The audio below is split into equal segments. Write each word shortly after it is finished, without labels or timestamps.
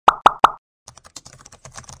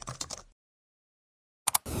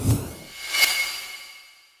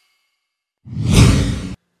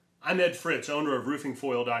I'm Ed Fritz, owner of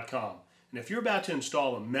RoofingFoil.com, and if you're about to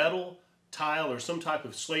install a metal, tile, or some type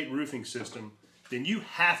of slate roofing system, then you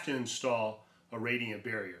have to install a radiant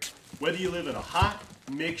barrier. Whether you live in a hot,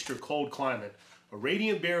 mixed, or cold climate, a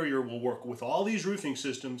radiant barrier will work with all these roofing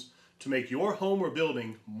systems to make your home or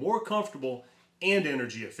building more comfortable and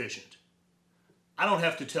energy efficient. I don't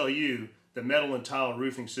have to tell you that metal and tile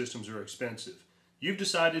roofing systems are expensive. You've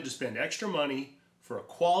decided to spend extra money for a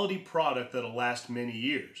quality product that'll last many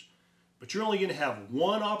years. But you're only going to have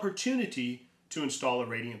one opportunity to install a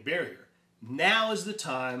radiant barrier. Now is the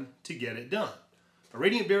time to get it done. A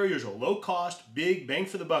radiant barrier is a low-cost, big,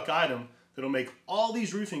 bang-for-the-buck item that'll make all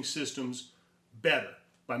these roofing systems better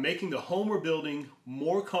by making the home or building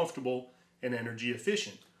more comfortable and energy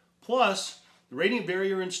efficient. Plus, the radiant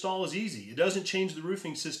barrier install is easy. It doesn't change the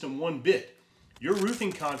roofing system one bit. Your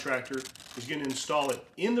roofing contractor is going to install it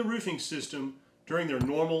in the roofing system during their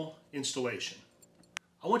normal installation.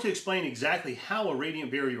 I want to explain exactly how a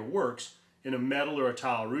radiant barrier works in a metal or a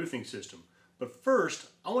tile roofing system. But first,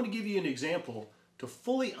 I want to give you an example to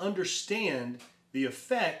fully understand the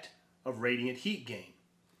effect of radiant heat gain.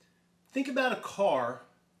 Think about a car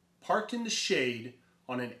parked in the shade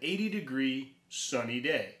on an 80-degree sunny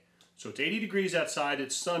day. So it's 80 degrees outside,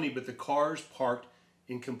 it's sunny, but the car is parked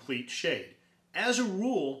in complete shade. As a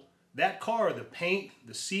rule, that car, the paint,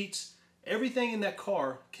 the seats, everything in that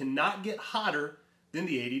car cannot get hotter than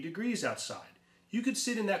the 80 degrees outside. You could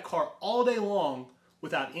sit in that car all day long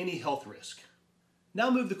without any health risk. Now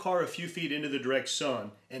move the car a few feet into the direct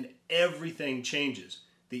sun and everything changes.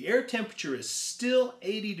 The air temperature is still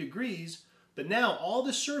 80 degrees, but now all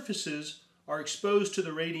the surfaces are exposed to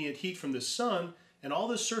the radiant heat from the sun and all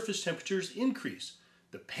the surface temperatures increase.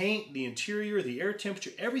 The paint, the interior, the air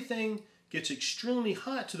temperature, everything gets extremely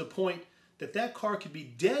hot to the point that that car could be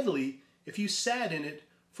deadly if you sat in it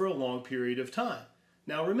for a long period of time.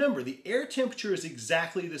 Now remember, the air temperature is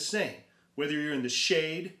exactly the same, whether you're in the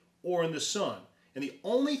shade or in the sun. And the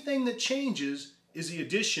only thing that changes is the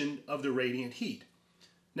addition of the radiant heat.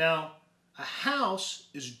 Now, a house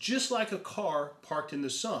is just like a car parked in the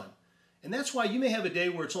sun. And that's why you may have a day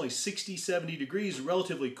where it's only 60, 70 degrees,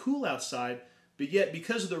 relatively cool outside, but yet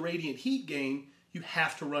because of the radiant heat gain, you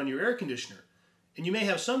have to run your air conditioner. And you may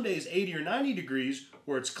have some days 80 or 90 degrees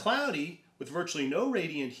where it's cloudy with virtually no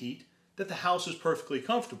radiant heat, that the house is perfectly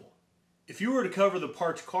comfortable. If you were to cover the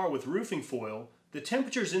parked car with roofing foil, the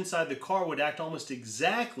temperatures inside the car would act almost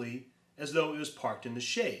exactly as though it was parked in the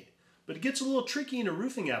shade. But it gets a little tricky in a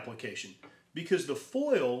roofing application because the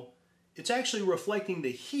foil, it's actually reflecting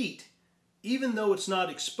the heat even though it's not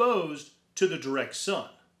exposed to the direct sun.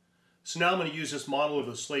 So now I'm going to use this model of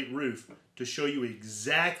a slate roof to show you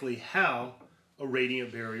exactly how a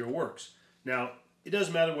radiant barrier works. Now, it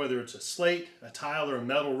doesn't matter whether it's a slate, a tile, or a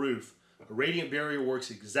metal roof. A radiant barrier works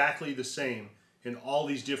exactly the same in all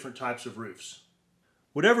these different types of roofs.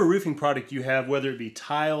 Whatever roofing product you have, whether it be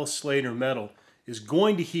tile, slate, or metal, is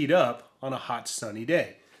going to heat up on a hot sunny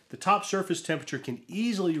day. The top surface temperature can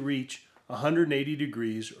easily reach 180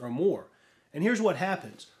 degrees or more. And here's what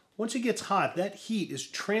happens. Once it gets hot, that heat is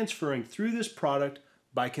transferring through this product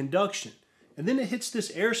by conduction. And then it hits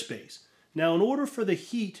this airspace. Now, in order for the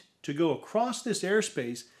heat to go across this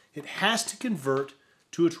airspace, it has to convert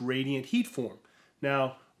to its radiant heat form.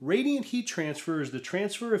 Now, radiant heat transfer is the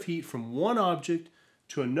transfer of heat from one object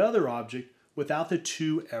to another object without the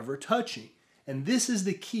two ever touching. And this is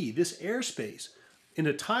the key, this airspace. In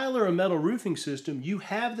a tile or a metal roofing system, you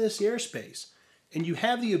have this airspace, and you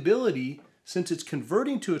have the ability, since it's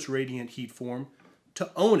converting to its radiant heat form,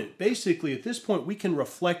 to own it. Basically, at this point, we can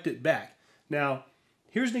reflect it back. Now,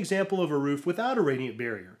 here's an example of a roof without a radiant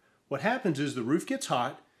barrier. What happens is the roof gets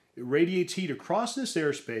hot, it radiates heat across this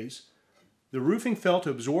airspace, the roofing felt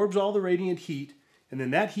absorbs all the radiant heat, and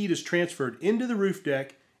then that heat is transferred into the roof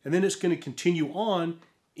deck, and then it's going to continue on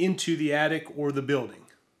into the attic or the building.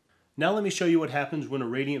 Now let me show you what happens when a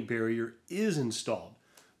radiant barrier is installed.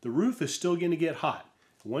 The roof is still going to get hot.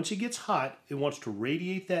 Once it gets hot, it wants to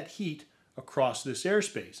radiate that heat across this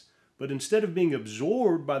airspace. But instead of being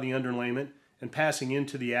absorbed by the underlayment and passing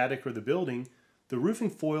into the attic or the building, the roofing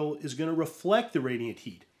foil is going to reflect the radiant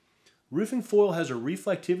heat. Roofing foil has a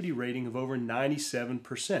reflectivity rating of over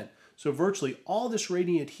 97%. So virtually all this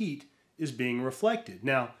radiant heat is being reflected.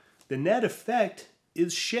 Now, the net effect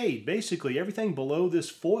is shade. Basically, everything below this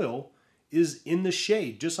foil is in the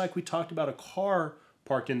shade, just like we talked about a car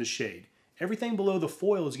parked in the shade. Everything below the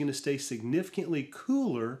foil is going to stay significantly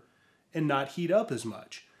cooler and not heat up as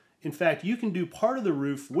much. In fact, you can do part of the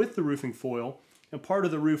roof with the roofing foil and part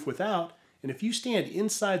of the roof without, and if you stand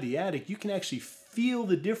inside the attic, you can actually feel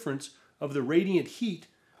the difference of the radiant heat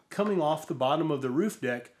coming off the bottom of the roof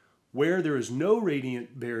deck where there is no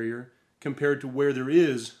radiant barrier compared to where there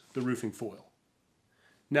is the roofing foil.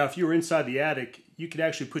 Now, if you were inside the attic, you could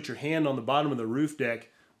actually put your hand on the bottom of the roof deck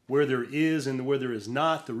where there is and where there is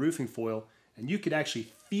not the roofing foil, and you could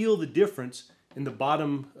actually feel the difference in the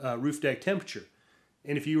bottom roof deck temperature.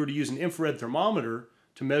 And if you were to use an infrared thermometer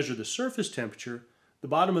to measure the surface temperature, the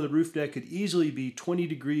bottom of the roof deck could easily be 20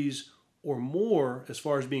 degrees or more as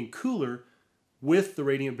far as being cooler with the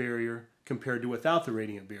radiant barrier compared to without the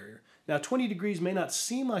radiant barrier. Now, 20 degrees may not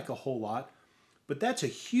seem like a whole lot, but that's a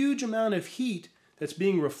huge amount of heat that's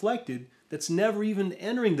being reflected that's never even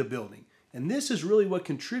entering the building. And this is really what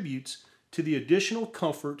contributes to the additional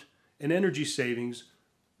comfort and energy savings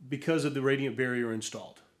because of the radiant barrier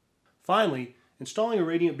installed. Finally, installing a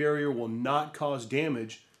radiant barrier will not cause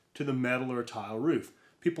damage to the metal or tile roof.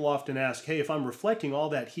 People often ask, hey, if I'm reflecting all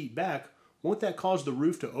that heat back, won't that cause the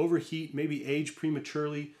roof to overheat, maybe age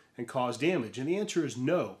prematurely, and cause damage? And the answer is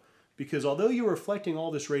no, because although you're reflecting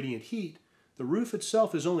all this radiant heat, the roof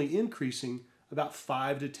itself is only increasing about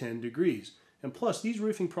 5 to 10 degrees. And plus, these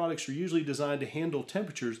roofing products are usually designed to handle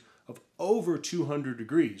temperatures of over 200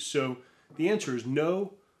 degrees. So the answer is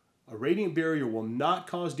no, a radiant barrier will not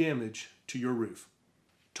cause damage to your roof.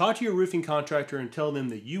 Talk to your roofing contractor and tell them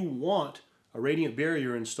that you want a radiant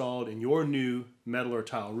barrier installed in your new metal or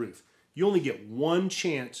tile roof. You only get one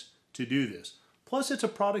chance to do this. Plus, it's a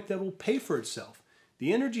product that will pay for itself.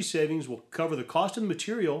 The energy savings will cover the cost of the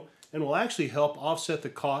material and will actually help offset the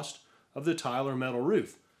cost of the tile or metal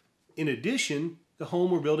roof. In addition, the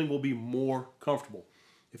home or building will be more comfortable.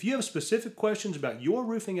 If you have specific questions about your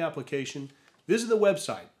roofing application, visit the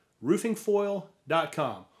website,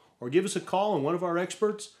 RoofingFoil.com, or give us a call and one of our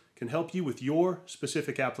experts can help you with your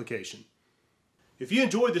specific application. If you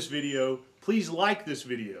enjoyed this video, please like this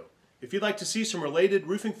video. If you'd like to see some related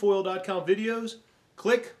RoofingFoil.com videos,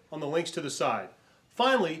 click on the links to the side.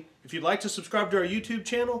 Finally, if you'd like to subscribe to our YouTube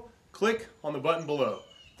channel, click on the button below.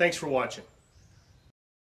 Thanks for watching.